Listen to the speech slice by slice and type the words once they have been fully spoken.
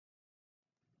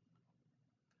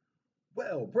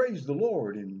Well, praise the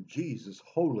Lord in Jesus'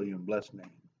 holy and blessed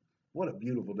name. What a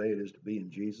beautiful day it is to be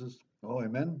in Jesus. Oh,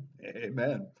 amen.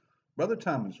 Amen. Brother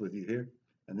Thomas with you here,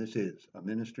 and this is a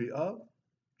ministry of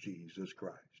Jesus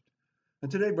Christ.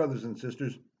 And today, brothers and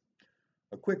sisters,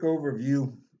 a quick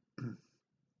overview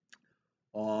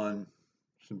on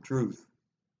some truth.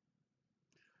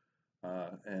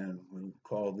 And we'll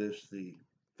call this the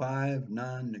 5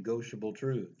 non-negotiable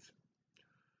truths.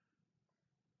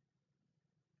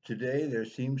 Today, there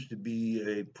seems to be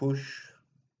a push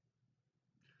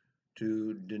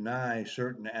to deny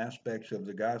certain aspects of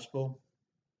the gospel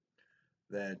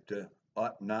that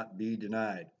ought not be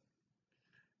denied.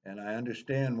 And I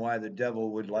understand why the devil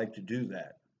would like to do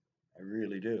that. I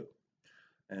really do.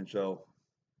 And so,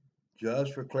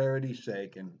 just for clarity's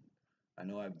sake, and I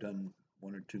know I've done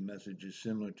one or two messages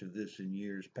similar to this in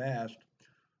years past,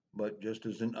 but just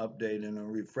as an update and a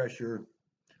refresher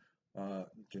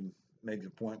to make the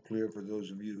point clear for those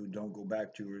of you who don't go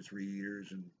back 2 or 3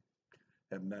 years and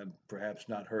have perhaps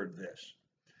not heard this.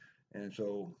 And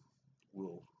so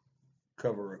we'll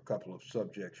cover a couple of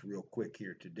subjects real quick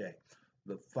here today.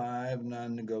 The 5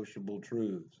 non-negotiable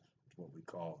truths is what we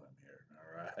call them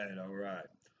here. All right.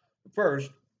 The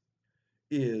first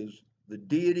is the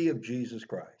deity of Jesus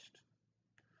Christ.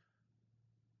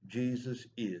 Jesus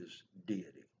is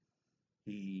deity.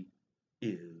 He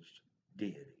is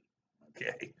deity.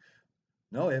 Okay.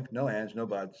 No ifs, no ands, no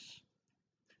buts.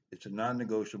 It's a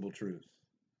non-negotiable truth.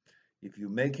 If you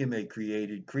make him a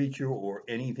created creature or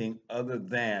anything other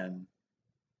than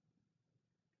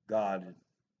God,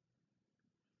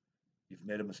 you've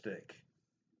made a mistake.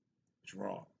 It's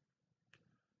wrong.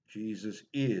 Jesus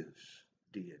is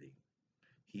deity.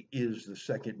 He is the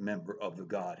second member of the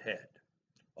Godhead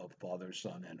of Father,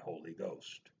 Son, and Holy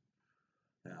Ghost.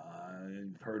 Now,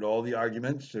 I've heard all the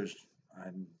arguments.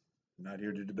 I'm not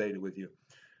here to debate it with you.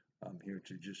 I'm here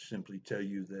to just simply tell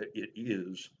you that it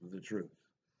is the truth.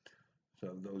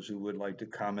 So those who would like to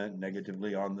comment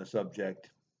negatively on the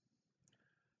subject,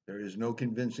 there is no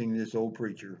convincing this old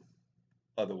preacher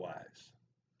otherwise.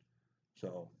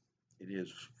 So it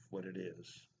is what it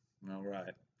is. All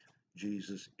right.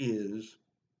 Jesus is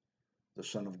the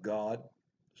Son of God,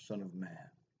 the Son of Man.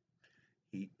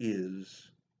 He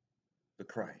is the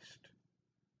Christ,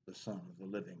 the Son of the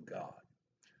living God.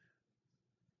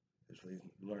 As we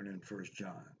learn in 1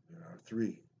 John, there are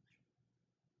 3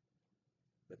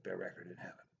 that bear record in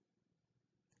heaven: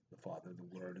 the Father,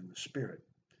 the Word, and the Spirit.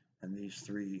 And these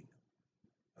 3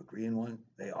 agree in one.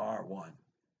 They are one.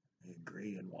 They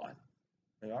agree in one.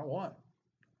 They are one.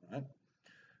 Right?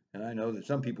 And I know that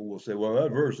some people will say, well,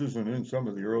 that verse isn't in some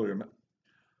of the earlier.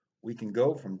 We can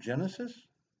go from Genesis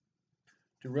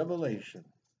to Revelation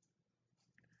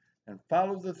and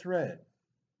follow the thread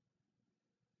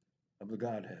of the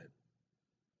Godhead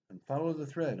and follow the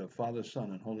thread of Father,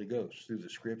 Son, and Holy Ghost through the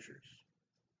Scriptures.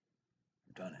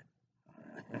 I've done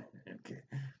it. Okay.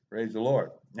 Praise the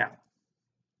Lord. Now,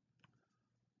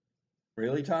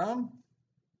 really, Tom?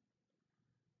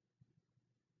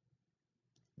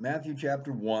 Matthew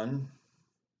chapter 1,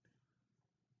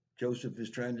 Joseph is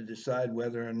trying to decide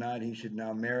whether or not he should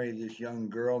now marry this young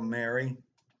girl, Mary,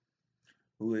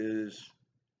 who is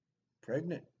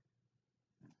pregnant.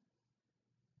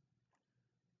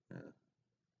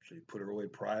 Should he put her away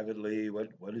privately?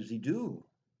 What does he do?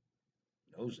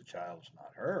 He knows the child's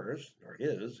not hers, or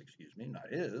his, excuse me, not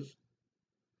his.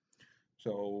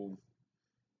 So,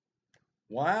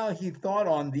 while he thought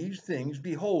on these things,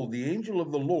 behold, the angel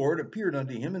of the Lord appeared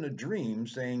unto him in a dream,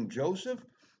 saying, Joseph,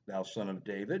 thou son of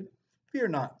David, fear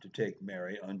not to take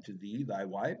Mary unto thee thy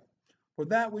wife, for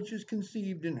that which is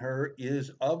conceived in her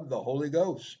is of the Holy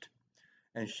Ghost.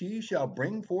 And she shall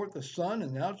bring forth a son,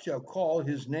 and thou shalt call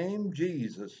his name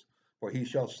Jesus, for he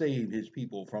shall save his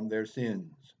people from their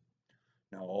sins.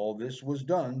 Now all this was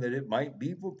done that it might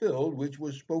be fulfilled, which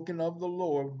was spoken of the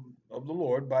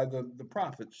Lord by the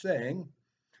prophet, saying,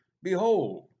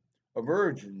 Behold, a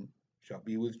virgin shall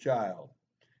be with child,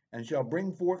 and shall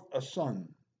bring forth a son,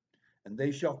 and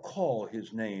they shall call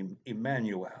his name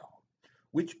Emmanuel,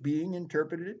 which being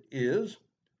interpreted is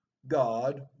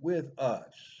God with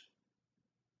us.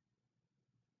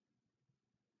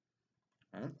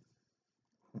 Huh?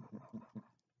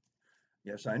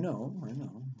 Yes, I know.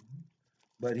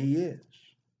 But he is.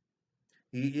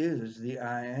 He is the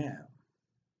I am.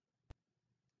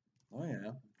 Oh,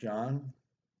 yeah. John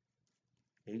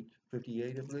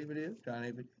 8:58, I believe it is. John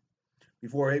 8:58.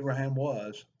 Before Abraham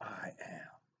was, I am.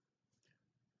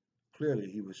 Clearly,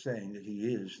 he was saying that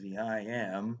he is the I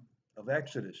am of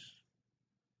Exodus.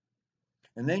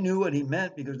 And they knew what he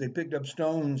meant because they picked up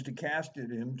stones to cast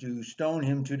at him, to stone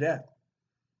him to death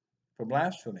for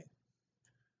blasphemy.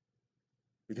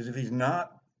 Because if he's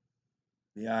not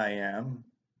the I am,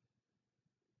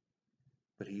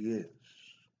 but he is.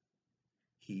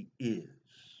 He is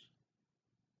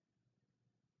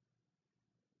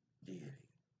deity.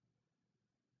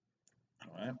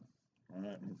 All right? All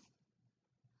right.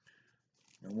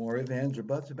 No more ifs, ands, or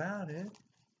buts about it.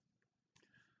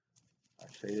 I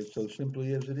say it so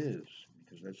simply as it is,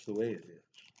 because that's the way it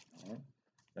is. All right?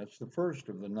 That's the first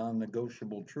of the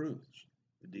non-negotiable truths,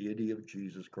 the deity of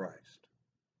Jesus Christ.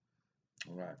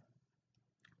 All right.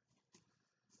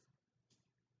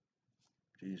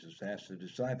 Jesus asked the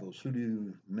disciples, "Who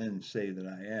do men say that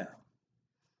I am?"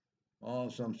 Oh,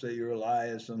 some say you're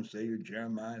Elias, some say you're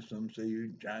Jeremiah, some say you're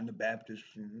John the Baptist.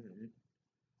 Who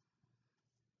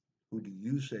do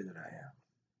you say that I am?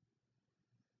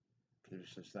 Peter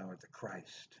says, "Thou art the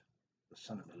Christ, the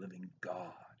Son of the living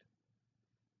God."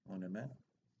 Oh, amen.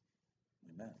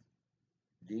 Amen.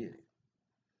 Deity.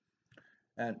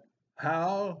 And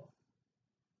how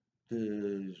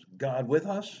is God with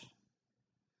us?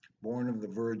 Born of the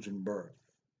virgin birth,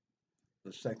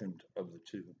 the second of the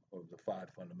two of the five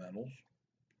fundamentals,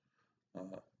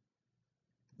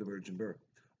 the virgin birth.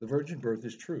 The virgin birth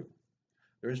is true.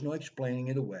 There is no explaining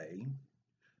it away.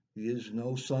 He is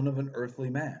no son of an earthly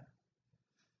man.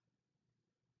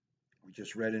 We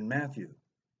just read in Matthew,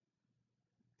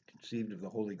 conceived of the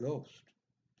Holy Ghost.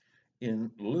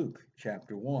 In Luke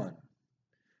chapter 1,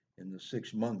 in the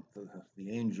 6th month,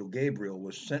 the angel Gabriel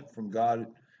was sent from God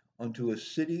unto a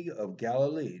city of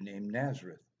Galilee named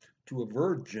Nazareth to a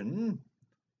virgin.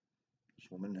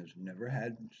 This woman has never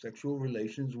had sexual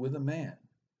relations with a man.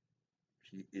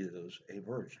 She is a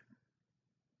virgin.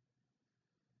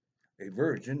 A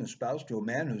virgin espoused to a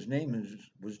man whose name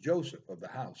was Joseph of the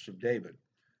house of David,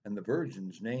 and the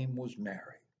virgin's name was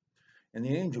Mary. And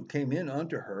the angel came in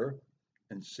unto her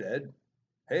and said,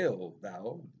 Hail,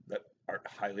 thou that art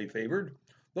highly favored,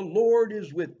 the Lord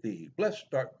is with thee,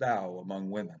 blessed art thou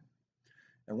among women.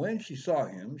 And when she saw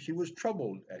him, she was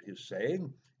troubled at his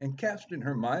saying, and cast in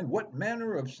her mind what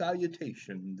manner of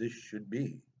salutation this should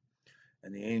be.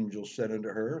 And the angel said unto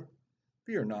her,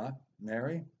 Fear not,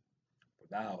 Mary, for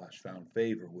thou hast found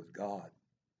favor with God.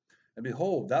 And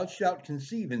behold, thou shalt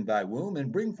conceive in thy womb,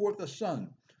 and bring forth a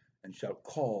son, and shalt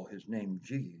call his name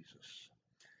Jesus.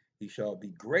 He shall be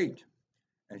great,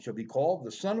 and shall be called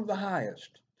the Son of the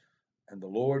Highest. And the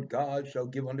Lord God shall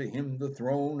give unto him the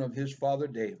throne of his father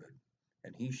David,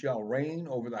 and he shall reign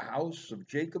over the house of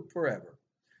Jacob forever,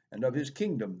 and of his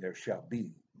kingdom there shall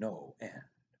be no end.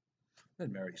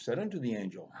 Then Mary said unto the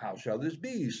angel, How shall this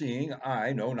be, seeing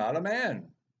I know not a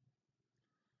man?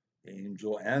 The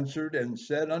angel answered and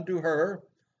said unto her,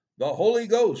 The Holy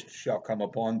Ghost shall come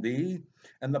upon thee,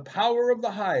 and the power of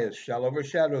the highest shall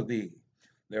overshadow thee.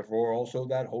 Therefore also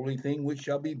that holy thing which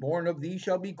shall be born of thee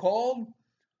shall be called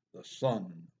the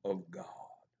Son of God.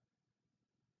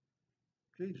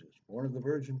 Jesus, born of the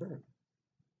virgin birth.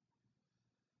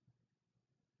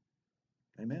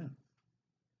 Amen.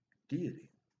 Deity,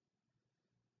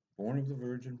 born of the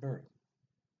virgin birth.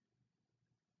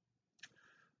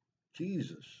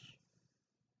 Jesus,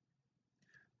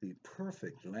 the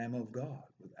perfect Lamb of God,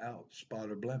 without spot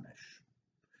or blemish,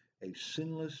 a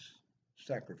sinless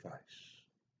sacrifice.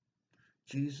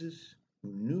 Jesus,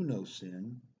 who knew no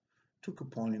sin, took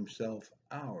upon himself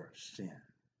our sin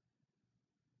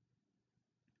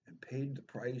and paid the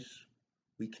price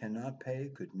we cannot pay,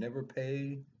 could never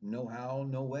pay, no how,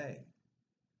 no way.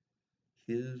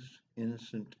 His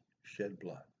innocent shed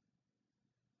blood.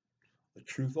 The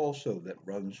truth also that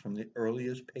runs from the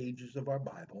earliest pages of our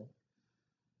Bible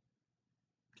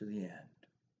to the end.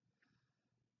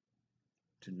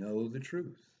 To know the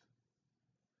truth.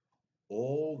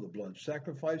 All the blood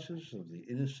sacrifices of the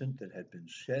innocent that had been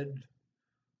shed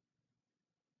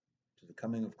to the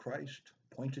coming of Christ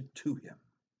pointed to him.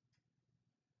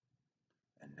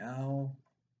 And now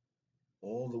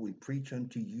all that we preach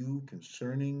unto you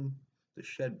concerning the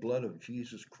shed blood of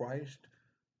Jesus Christ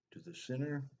to the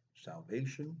sinner,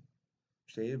 salvation,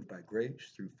 saved by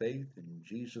grace through faith in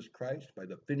Jesus Christ, by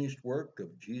the finished work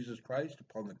of Jesus Christ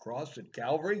upon the cross at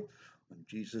Calvary. When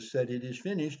Jesus said, It is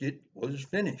finished, it was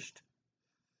finished.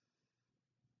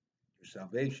 Your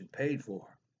salvation paid for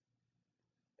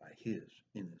by his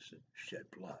innocent shed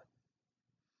blood.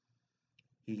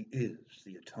 He is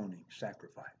the atoning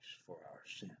sacrifice for our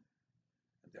sin.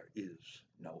 And there is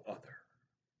no other.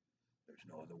 There's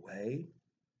no other way.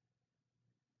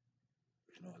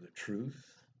 There's no other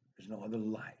truth. There's no other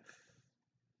life.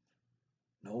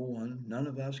 None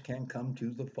of us can come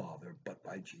to the Father but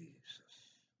by Jesus.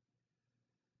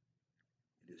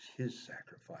 It is his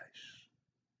sacrifice,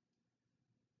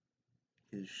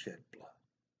 his shed blood,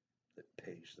 that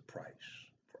pays the price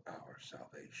our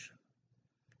salvation,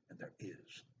 and there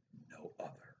is no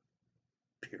other,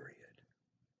 period.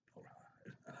 All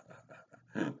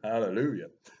right. Hallelujah.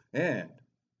 And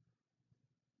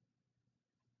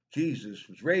Jesus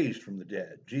was raised from the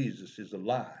dead. Jesus is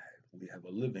alive. We have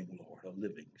a living Lord, a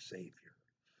living Savior.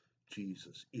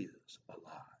 Jesus is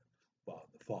alive.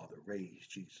 The Father raised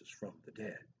Jesus from the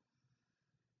dead.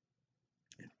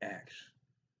 In Acts,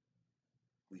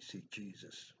 we see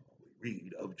Jesus, we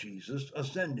read of Jesus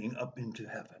ascending up into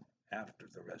heaven after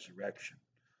the resurrection.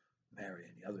 Mary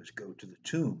and the others go to the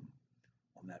tomb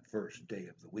on that first day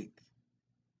of the week.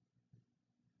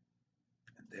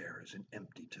 And there is an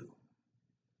empty tomb.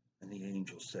 And the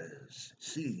angel says,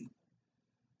 "See,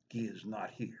 he is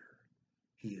not here.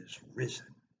 He is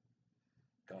risen."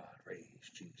 God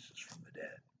raised Jesus from the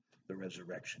dead. The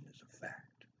resurrection is a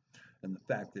fact. And the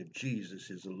fact that Jesus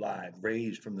is alive,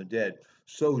 raised from the dead,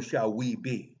 so shall we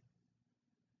be.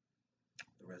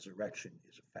 The resurrection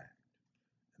is a fact.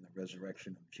 And the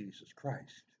resurrection of Jesus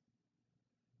Christ,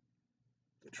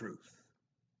 the truth.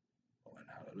 Oh, and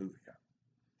hallelujah.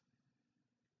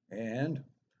 And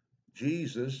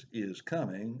Jesus is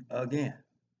coming again.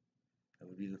 That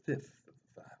would be the fifth of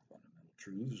the 5 fundamental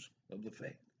truths of the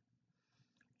faith.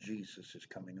 Jesus is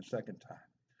coming a second time.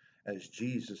 As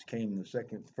Jesus came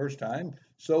the first time,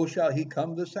 so shall he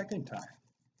come the second time.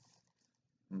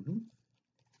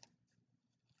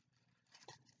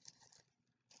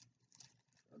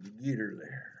 The Geeter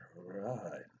there. All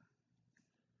right.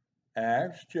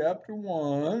 Acts chapter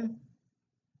 1.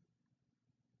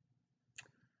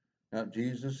 Now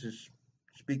Jesus is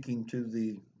speaking to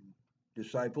the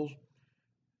disciples,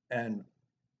 and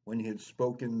when he had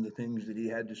spoken the things that he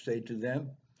had to say to them,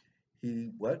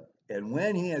 And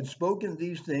when he had spoken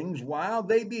these things, while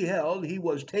they beheld, he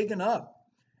was taken up,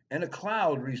 and a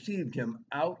cloud received him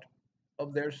out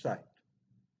of their sight.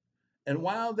 And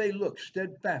while they looked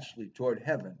steadfastly toward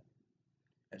heaven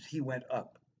as he went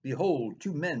up, behold,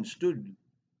 2 men stood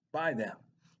by them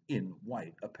in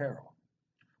white apparel,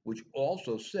 which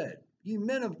also said, Ye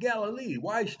men of Galilee,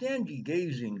 why stand ye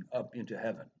gazing up into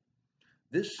heaven?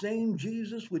 This same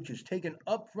Jesus which is taken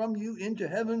up from you into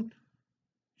heaven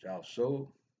shall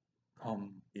so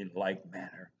come in like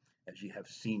manner as ye have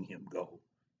seen him go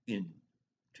into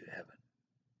heaven.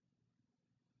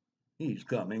 He's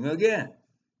coming again.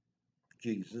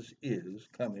 Jesus is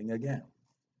coming again.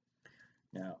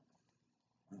 Now,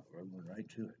 we're going right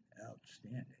to it.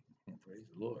 Outstanding. Praise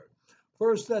the Lord.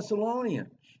 1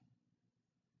 Thessalonians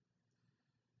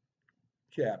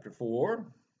chapter 4,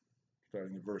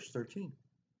 starting at verse 13.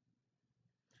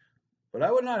 But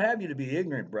I would not have you to be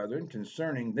ignorant, brethren,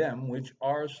 concerning them which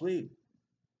are asleep,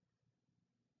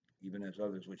 even as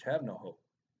others which have no hope.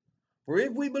 For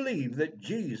if we believe that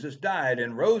Jesus died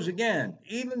and rose again,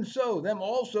 even so them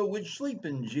also which sleep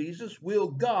in Jesus will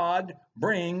God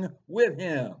bring with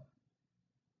him.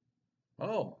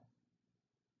 Oh,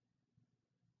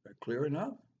 is that clear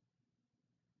enough?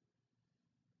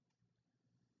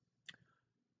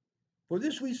 For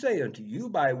this we say unto you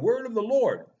by word of the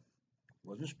Lord. He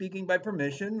wasn't speaking by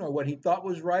permission or what he thought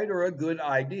was right or a good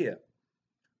idea.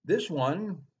 This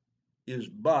one is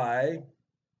by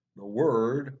the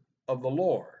word of the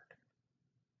Lord,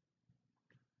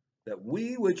 that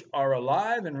we which are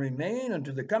alive and remain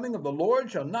unto the coming of the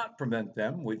Lord shall not prevent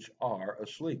them which are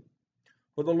asleep.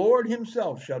 For the Lord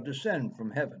himself shall descend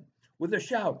from heaven with a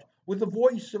shout, with the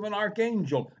voice of an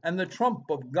archangel, and the trump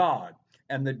of God,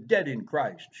 and the dead in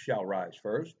Christ shall rise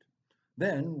first.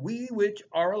 Then we which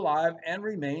are alive and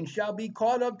remain shall be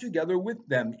caught up together with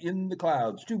them in the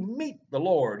clouds to meet the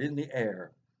Lord in the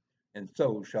air, and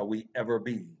so shall we ever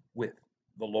be with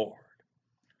the Lord.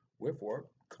 Wherefore,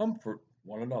 comfort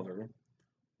one another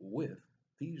with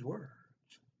these words.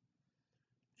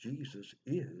 Jesus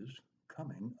is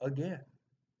coming again.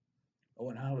 Oh,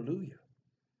 and hallelujah.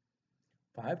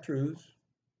 5 truths,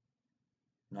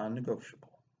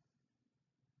 non-negotiable.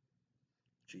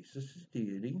 Jesus'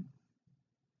 deity.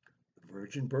 The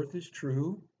virgin birth is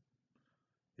true.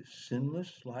 His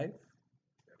sinless life,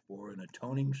 therefore an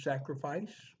atoning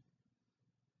sacrifice,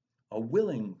 a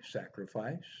willing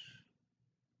sacrifice.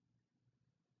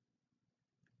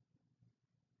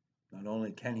 Not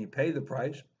only can he pay the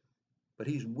price, but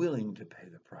he's willing to pay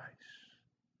the price,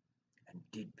 and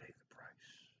did pay the price.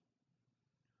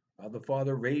 The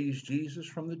Father raised Jesus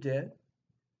from the dead,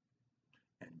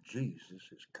 and Jesus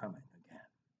is coming again.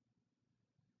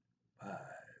 5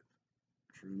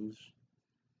 truths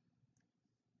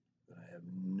that I have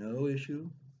no issue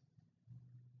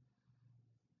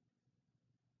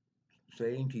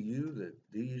saying to you that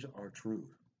these are true.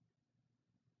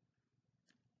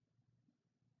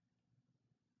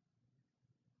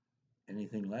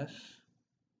 Anything less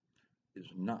is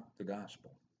not the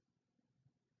gospel.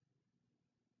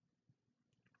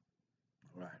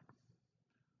 All right.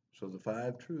 So the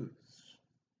five truths.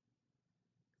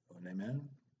 And amen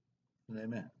and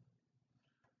amen.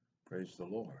 Praise the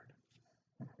Lord.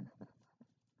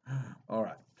 All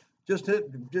right. Just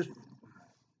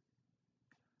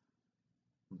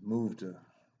move to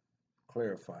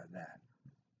clarify that,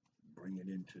 bring it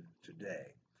into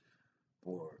today.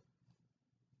 For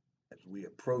as we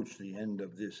approach the end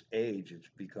of this age, it's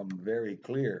become very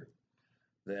clear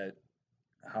that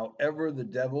however the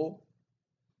devil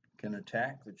can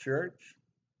attack the church,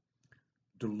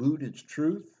 dilute its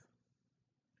truth,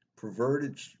 pervert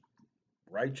its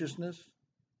righteousness,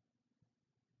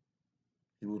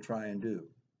 he will try and do.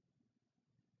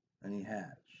 And he has.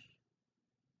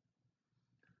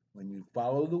 When you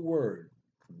follow the word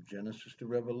from Genesis to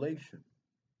Revelation,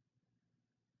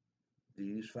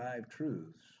 these five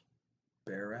truths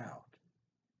bear out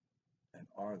and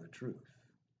are the truth.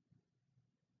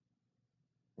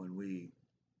 When we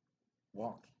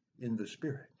walk in the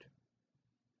Spirit,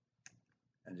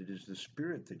 and it is the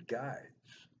Spirit that guides,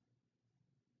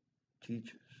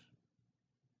 teaches,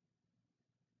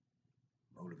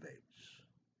 motivates.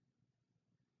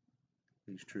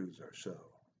 These truths are so,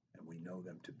 and we know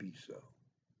them to be so.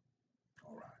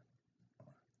 All right.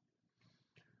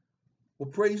 Well,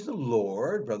 praise the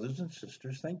Lord, brothers and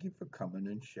sisters. Thank you for coming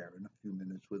and sharing a few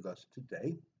minutes with us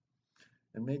today.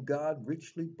 And may God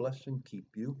richly bless and keep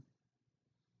you,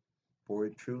 for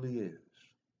it truly is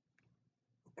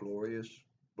a glorious,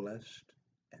 blessed,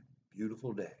 and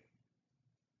beautiful day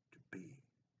to be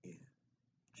in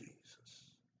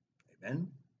Jesus. Amen.